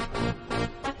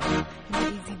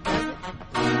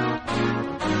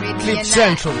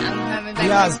 CliffCentral.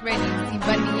 Yes.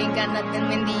 Bunny ain't got nothing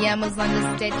when the Amazon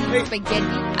is steady. Spaghetti,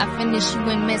 I finish you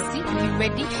in messy. You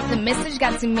ready? The message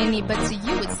got too many, but to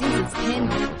you it seems it's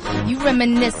pending. You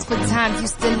reminisce for times you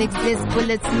still exist.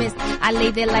 Bullets missed. I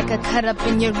lay there like a cut up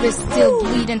in your wrist, still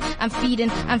bleeding. I'm feeding,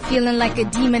 I'm feeling like a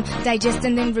demon. Digest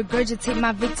and then regurgitate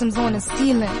my victims on the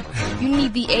ceiling. You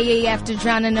need the AA after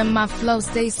drowning in my flow.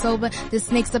 Stay sober. The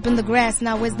snake's up in the grass.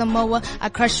 Now where's the mower? I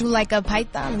crush you like a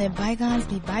python. Let bygones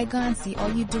be bygones. See,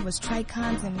 all you do is try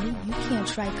cons, and me, you can't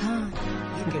try con.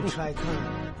 You can try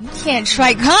con. You can't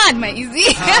try con, my easy.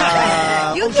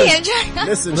 You can't try con.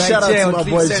 Listen, shout out to my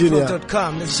boy Junior.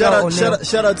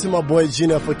 Shout out to my boy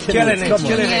Junior for killing it. Come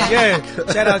on. Yeah.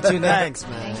 Shout out to you. Thanks,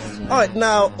 man. All right,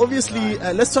 now obviously,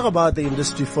 let's talk about the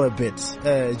industry for a bit.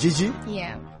 Gigi,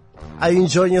 yeah, are you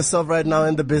enjoying yourself right now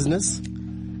in the business?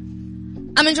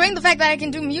 I'm enjoying the fact that I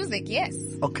can do music. Yes.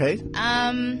 Okay.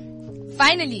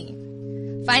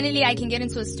 Finally, I can get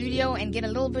into a studio and get a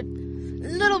little bit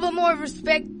more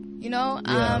respect, you know.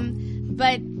 Yeah.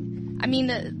 But I mean,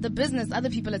 the business other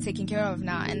people are taking care of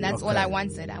now, and that's all I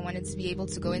wanted. I wanted to be able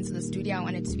to go into the studio. I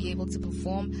wanted to be able to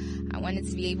perform. I wanted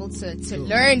to be able to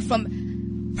learn from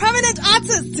prominent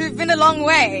artists who've been a long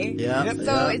way. Yeah.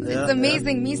 So it's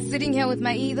amazing. Me sitting here with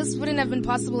my E, this wouldn't have been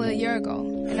possible a year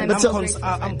ago. And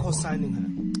I'm co-signing her.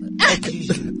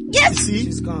 Yes.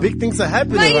 You see, big things are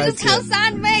happening. Why you right just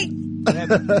co-signed me?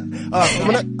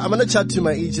 I'm gonna chat to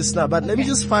my E just now, but let me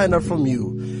just find out from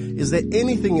you. Is there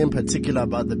anything in particular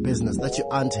about the business that you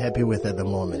aren't happy with at the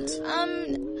moment?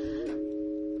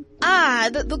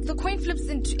 The coin flips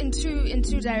in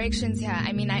two directions here.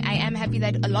 I mean, I am happy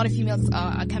that a lot of females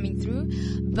are coming through,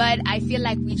 but I feel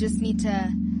like we just need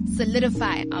to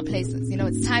solidify our places. You know,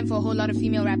 it's time for a whole lot of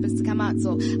female rappers to come out.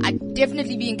 So I'd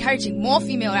definitely be encouraging more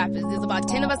female rappers. There's about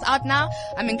 10 of us out now.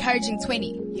 I'm encouraging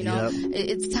 20, you know. Yep.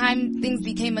 It's time things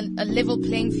became a level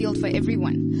playing field for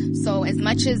everyone. So as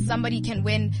much as somebody can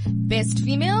win best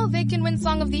female, they can win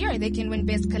song of the year. They can win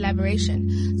best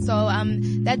collaboration. So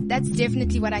that's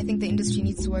definitely what I think the industry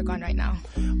needs to work on right now.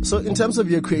 So in terms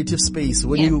of your creative space,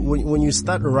 when you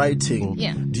start writing,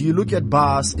 do you look at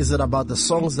bars? Is it about the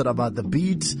songs? Is it about the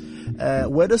beat?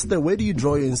 Where do you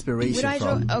draw your inspiration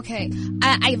from? Okay,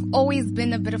 I've always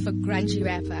been a bit of a grungy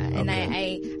rapper, and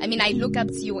I mean I look up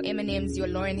to your Eminems, your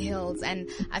Lauryn Hills, and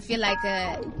I feel like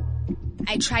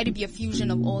I try to be a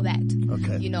fusion of all that.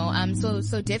 Okay. You know,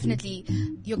 so definitely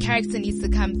your character needs to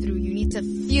come through. You need to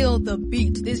feel the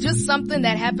beat. There's just something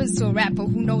that happens to a rapper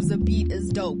who knows the beat is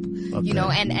dope. Okay. You know,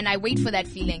 and I wait for that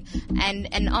feeling.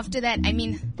 And after that, I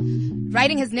mean,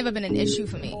 writing has never been an issue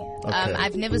for me. Okay.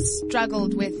 I've never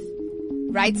struggled with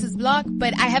writer's block,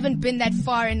 but I haven't been that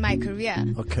far in my career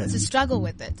to struggle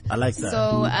with it. I like that.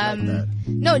 So,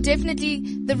 no,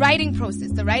 definitely the writing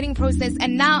process,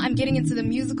 and now I'm getting into the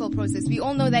musical process. We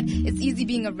all know that it's easy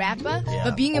being a rapper,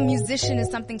 but being a musician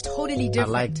is something totally different.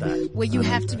 I like that. Where you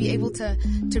have to be able to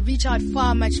reach out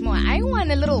far much more. I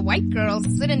want a little white girl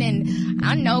sitting in,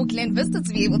 I don't know, Glen Vista to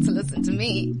be able to listen to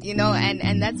me, you know,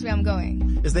 and that's where I'm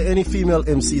going. Is there any female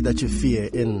MC that you fear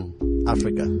in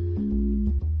Africa?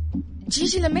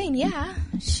 Gigi Lamaine, yeah.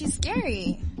 She's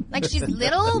scary. Like, she's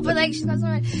little, but like, she's got so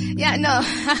much. Yeah, no.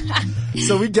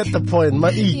 So we get the point.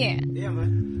 Yeah,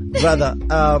 man. Brother,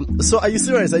 so are you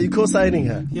serious? Are you co-signing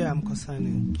her? Yeah, I'm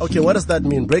co-signing. Okay, what does that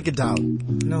mean? Break it down.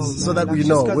 No, so man, that we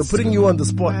know. We're putting you on the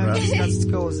spot, man, right? She's got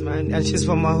skills, man. And she's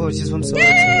from my hood. She's from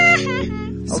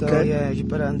Soweto. So, yeah, you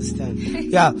better understand.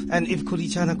 Yeah, and if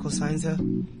Kulichana co-signs her,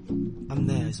 I'm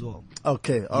there as well.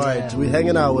 Okay, alright. We're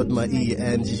hanging out with my E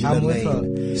and Gigi I'm with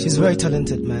Lamaine. her. She's very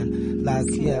talented, man. Like,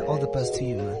 yeah, all the best to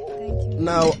you, man. Thank you.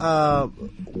 Now,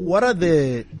 what are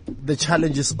the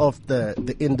challenges of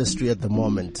the industry at the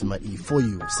moment, my E, for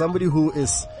you? Somebody who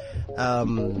is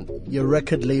your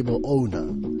record label owner.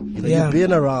 You know, you've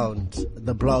been around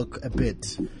the block a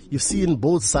bit. You've seen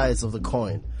both sides of the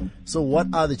coin. So what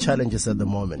are the challenges at the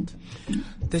moment?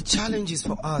 The challenges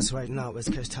for us right now as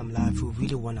Cash Time Live, we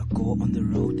really want to go on the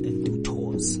road and do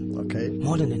tours. Okay.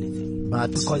 More than anything.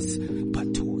 But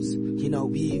tours. You know,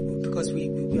 because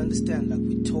we understand, like,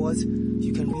 with tours,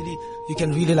 you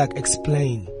can really like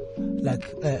explain like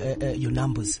your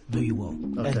numbers very well.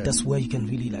 Okay. And that's where you can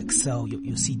really like sell your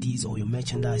CDs or your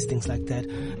merchandise, things like that.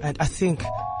 And I think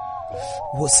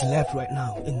what's left right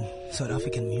now in South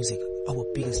African music, our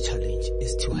biggest challenge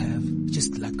is to have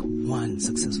just like one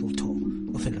successful tour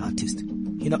of an artist.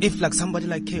 You know, if like somebody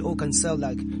like KO can sell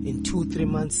like in 2-3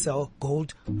 months sell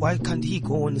gold, why can't he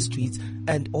go on the streets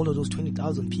and all of those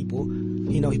 20,000 people,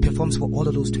 you know, he performs for all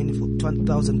of those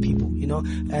 20,000 people, you know,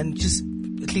 and just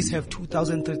at least have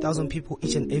 2,000, 3,000 people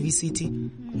each and every city.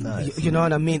 Nice. You know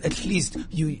what I mean? At least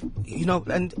you know,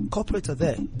 and corporates are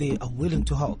there. They are willing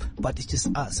to help, but it's just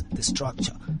us, the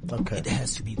structure. Okay. It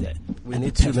has to be there. We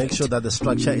need to make sure that the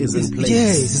structure is in place.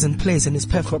 Yes, it's in place and it's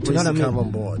perfect. You know what I mean? Come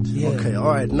on board. Yeah. Okay, all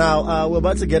right. Now we're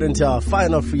about to get into our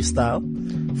final freestyle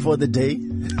for the day.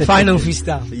 Final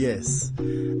freestyle. Yes.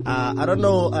 I don't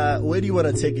know. Where do you want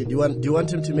to take it? Do you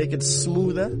want him to make it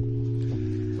smoother?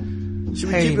 Should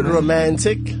we keep it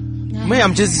romantic? Man,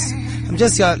 I'm just Do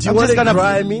you want it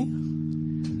grimy?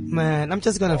 Man, I'm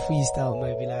just gonna freestyle,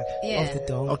 maybe like off the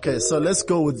dome. Okay, so let's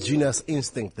go with Junior's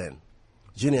instinct then.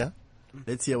 Junior,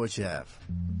 let's hear what you have.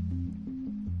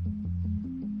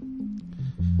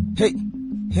 Hey.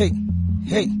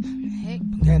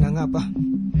 Ngena ngapha.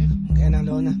 Ngena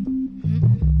lona.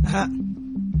 Ha.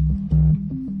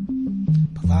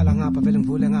 Bavala ngapha vele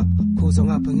ngivule ngapha. Khuzo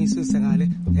ngapha ngisuse ngale.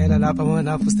 Ela lapha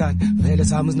mona fustani. Vele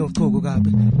sami sinochuku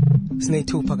kabi.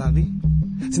 Sineyithupha kabi.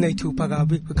 We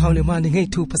count the money, hey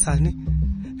 2%.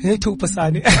 Okay.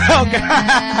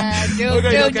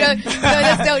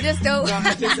 Just do.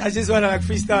 I just want to like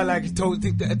freestyle like a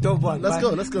dope one. Let's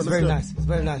go. It's very nice.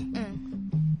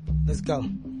 Let's go.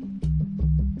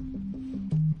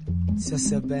 It's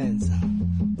just a band.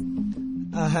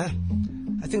 I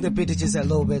think the beat is just a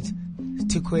little bit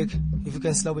too quick. If you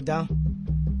can slow it down.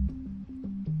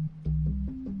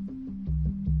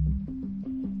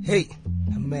 Hey,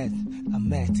 I'm at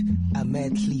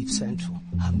CliffCentral.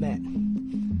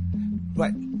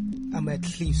 I'm at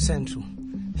CliffCentral.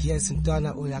 Yes,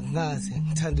 Ntwana uyangazi,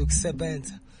 ngithanda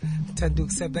ukusebenza.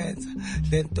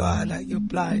 Le Ntwana, you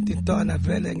blind, Ntwana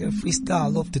vele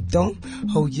nge-freestyle off the dome.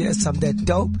 Oh yes, I'm that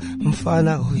dope.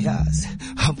 Mfana uyazi.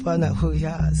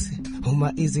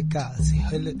 Uma easy gazi.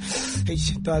 Hey,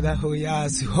 Ntwana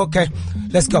uyazi. Okay,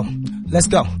 let's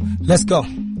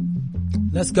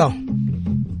go.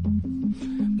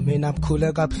 Mina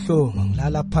bukhule kabuhlungu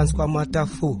ngilala phansi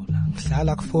kwamatafula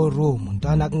ngihlala ku-4room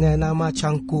ntwana kungena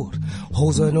amachankura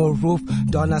hozo no roof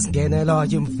ntwana singenela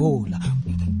imvula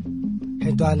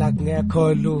ntwana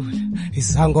kungekho lula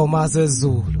izangoma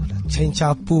zezulu la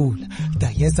change pula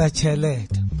dayesa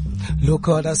cheleta look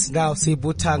at us now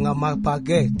sibutha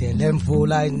ngamabhakede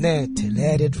lemvula inethe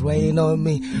let it rain on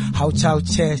me how chow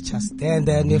church I stand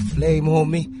there in the flame on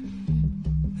me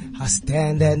I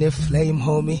stand there in the flame,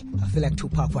 homie. I feel like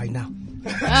Tupac right now.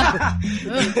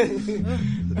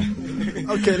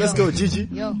 Okay, let's go, Gigi.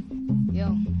 Yo.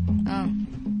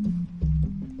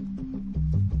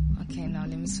 Okay, now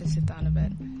let me switch it down a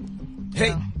bit.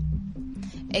 Hey.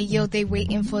 Hey, yo, they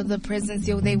waiting for the presents,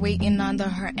 yo, they waiting on the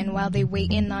hurt. And while they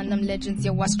waiting on them legends,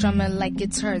 yo, I strum it like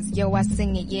guitars. Yo, I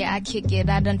sing it, yeah, I kick it,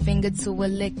 I done finger to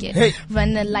a lick it. Hey.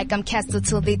 Running like I'm Castle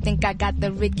till they think I got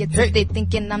the rickets. Hey. They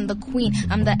thinking I'm the queen,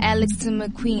 I'm the Alex to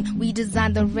McQueen. We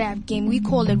designed the rap game, we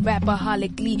call it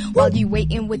Rapaholic Lee. While you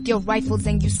waiting with your rifles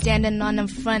and you standing on them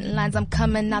front lines, I'm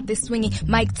coming out there swinging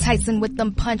Mike Tyson with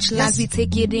them punchlines. Yes. We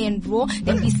take it in raw,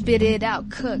 then we spit it out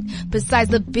cooked.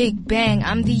 Besides the Big Bang,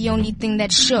 I'm the only thing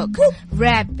that shook.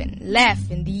 Rapping,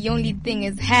 laughing, the only thing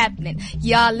is happening.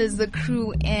 Y'all is the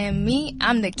crew and me,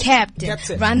 I'm the captain.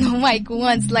 Round the mic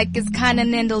once like it's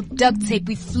continental duct tape.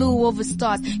 We flew over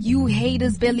stars. You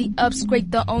haters belly up, scrape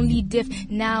the only diff.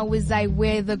 Now is I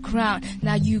wear the crown.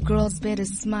 Now you girls better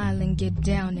smile and get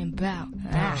down and bow.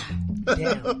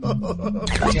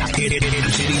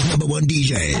 City's number one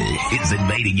DJ is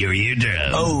invading your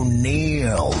eardrum.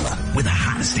 Oneal with the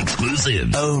hottest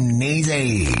exclusives.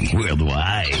 Oneezy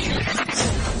worldwide. Come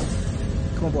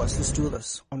on, boys, let's do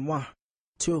this. On 1,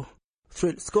 2,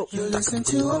 3, let's go. You listen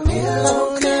to Oneal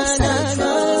On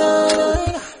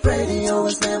CliffCentral. Radio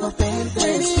has never been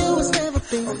this.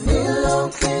 Oneal On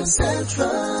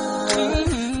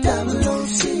CliffCentral. Double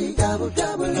OC, double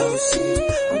OC.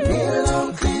 Oneal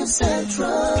On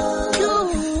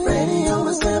CliffCentral. Radio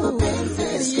has never been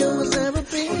this.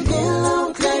 Oneal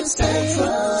On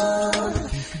CliffCentral.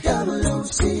 Double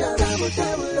OC.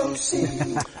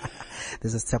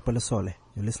 This is Tsapala Sole.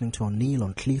 You're listening to Oneal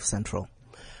On CliffCentral.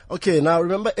 Okay, now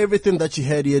remember everything that you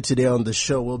heard here today on the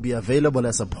show will be available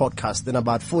as a podcast in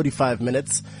about 45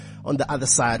 minutes on the other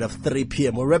side of 3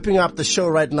 p.m. We're wrapping up the show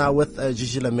right now with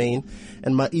Gigi Lamaine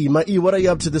and Mai. Mai, what are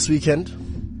you up to this weekend?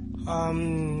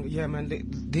 Yeah, man,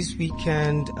 this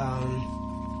weekend,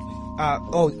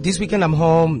 this weekend I'm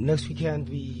home. Next weekend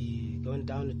we going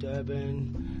down to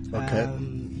Durban. Okay.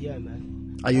 Yeah, man.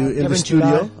 Are you in the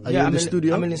studio? Are you in the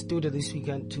studio? I'm in the studio this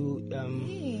weekend too.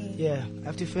 Yeah, I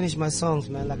have to finish my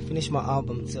songs, man. Like finish my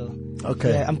album. So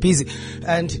okay, yeah, I'm busy.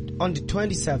 And on the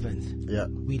 27th, yeah,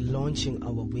 we're launching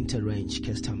our winter range,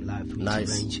 Cast Time Live winter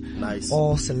range. Nice.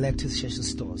 All selected special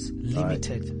stores,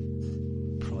 limited.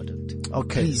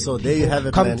 Okay, Please, so there you have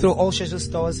it, come man. through all Schedule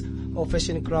stores or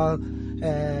Fashion Crowd,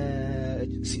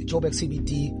 Joburg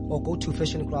CBD, or go to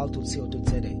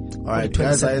fashioncrowd.co.za. All right,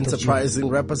 guys are enterprising,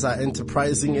 rappers are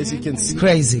enterprising, as you can see.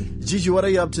 Crazy. Gigi, what are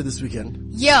you up to this weekend?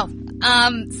 Yo,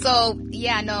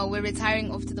 we're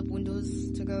retiring off to the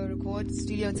Bundos to go record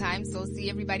studio time. So see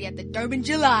everybody at the Durban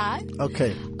July.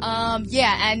 Okay.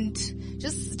 And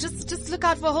just look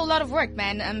out for a whole lot of work,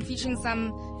 man. I'm featuring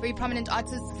some very prominent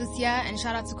artists this year, and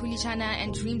shout out to Kulichana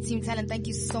and Dream Team Talent. Thank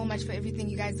you so much for everything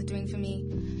you guys are doing for me.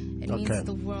 It means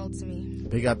the world to me.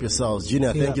 Big up yourselves.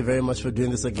 Junior, thank you very much for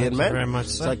doing this again, man. Thank you very much,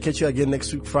 sir. So I'll catch you again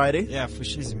next week, Friday. Yeah, for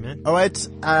sure, man. All right.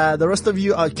 The rest of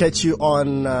you, I'll catch you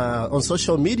on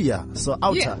social media. So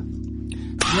outer.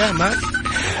 Yeah, man.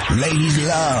 Ladies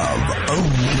love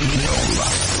Oneal.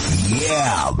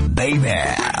 Yeah, baby.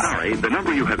 Sorry, the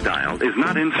number you have dialed is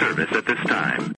not in service at this time.